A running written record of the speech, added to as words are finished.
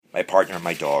my partner, and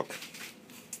my dog.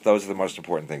 Those are the most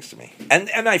important things to me. And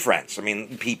my friends,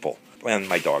 people. And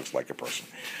my dog's like a person.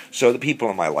 So the people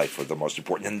in my life are the most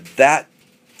important. And that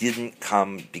didn't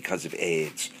come because of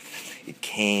AIDS. It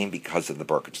came because of the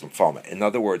Burkitt's lymphoma. In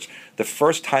other words, the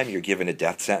first time you're given a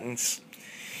death sentence,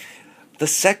 the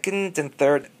second and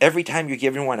third, every time you're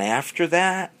given one after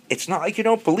that, it's not like you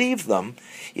don't believe them.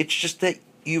 It's just that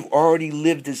you've already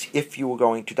lived as if you were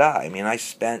going to die. I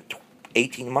spent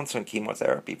 18 months on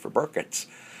chemotherapy for Burkitt's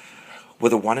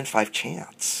with a 1 in 5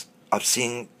 chance of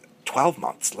seeing 12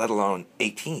 months, let alone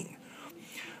 18.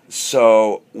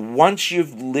 So once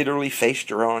you've literally faced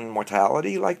your own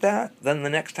mortality like that, then the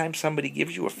next time somebody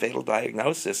gives you a fatal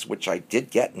diagnosis, which I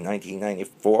did get in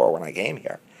 1994 when I came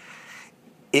here,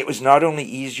 it was not only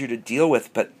easier to deal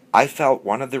with, but I felt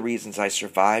one of the reasons I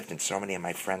survived and so many of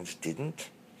my friends didn't,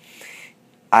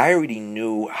 I already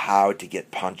knew how to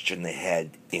get punched in the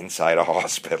head inside a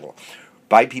hospital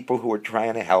by people who were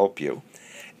trying to help you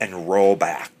and roll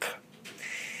back.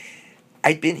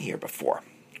 I'd been here before.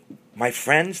 My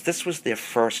friends, this was their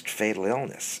first fatal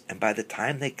illness, and by the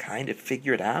time they kind of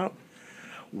figured out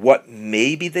what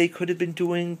maybe they could have been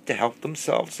doing to help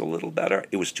themselves a little better,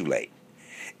 it was too late.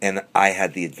 And I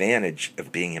had the advantage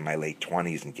of being in my late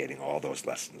 20s and getting all those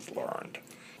lessons learned.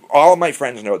 All of my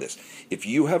friends know this. If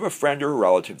you have a friend or a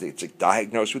relative that's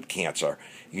diagnosed with cancer,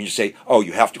 you can just say, oh,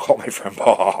 you have to call my friend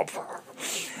Bob.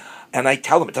 And I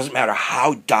tell them, it doesn't matter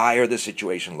how dire the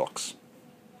situation looks.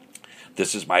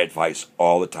 This is my advice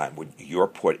all the time when you're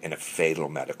put in a fatal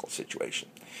medical situation.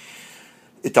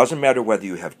 It doesn't matter whether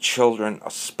you have children,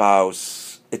 a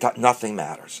spouse, nothing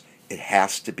matters. It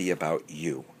has to be about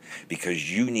you because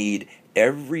you need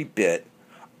every bit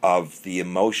of the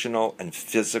emotional and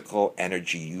physical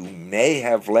energy you may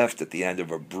have left at the end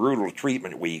of a brutal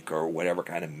treatment week or whatever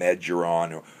kind of meds you're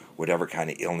on or whatever kind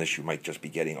of illness you might just be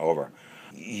getting over.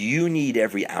 You need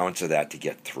every ounce of that to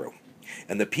get through.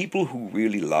 And the people who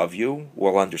really love you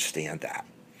will understand that.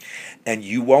 And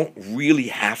you won't really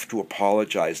have to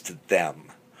apologize to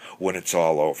them when it's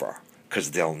all over,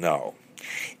 because they'll know.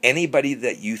 Anybody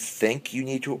that you think you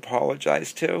need to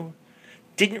apologize to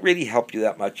didn't really help you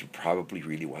that much and probably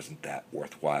really wasn't that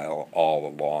worthwhile all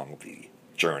along the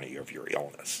journey of your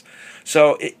illness.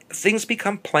 So things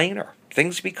become plainer.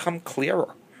 Things become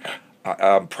clearer.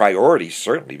 Priorities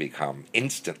certainly become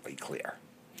instantly clear.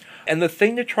 And the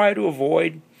thing to try to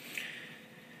avoid,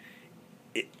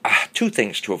 two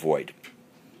things to avoid.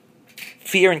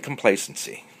 Fear and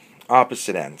complacency,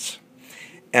 opposite ends.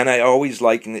 And I always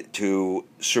liken it to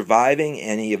surviving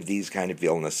any of these kind of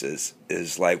illnesses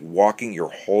is like walking your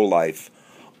whole life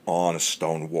on a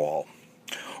stone wall.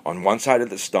 On one side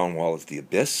of the stone wall is the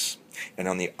abyss, and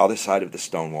on the other side of the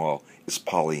stone wall is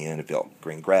Pollyanaville.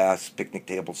 Green grass, picnic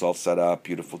tables all set up,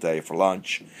 beautiful day for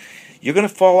lunch. You're going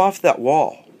to fall off that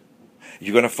wall.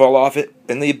 You're going to fall off it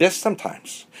in the abyss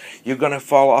sometimes. You're going to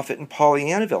fall off it in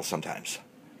Pollyanaville sometimes.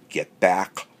 Get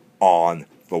back on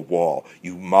the wall.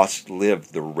 You must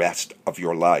live the rest of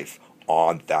your life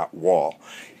on that wall.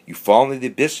 You fall into the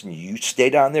abyss and you stay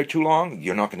down there too long,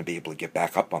 you're not going to be able to get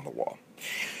back up on the wall.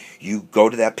 You go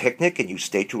to that picnic and you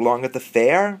stay too long at the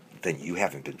fair, then you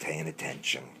haven't been paying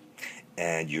attention.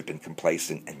 And you've been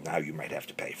complacent, and now you might have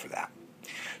to pay for that.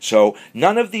 So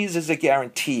none of these is a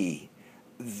guarantee.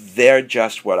 They're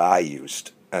just what I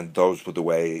used, and those were the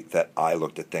way that I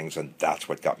looked at things, and that's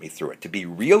what got me through it. To be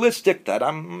realistic that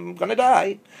I'm going to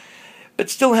die, but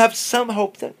still have some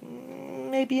hope that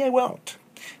maybe I won't.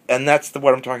 And that's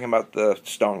what I'm talking about, the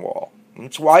stone wall.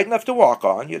 It's wide enough to walk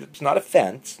on. It's not a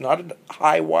fence, not a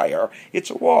high wire. It's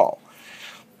a wall.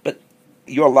 But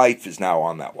your life is now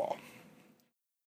on that wall.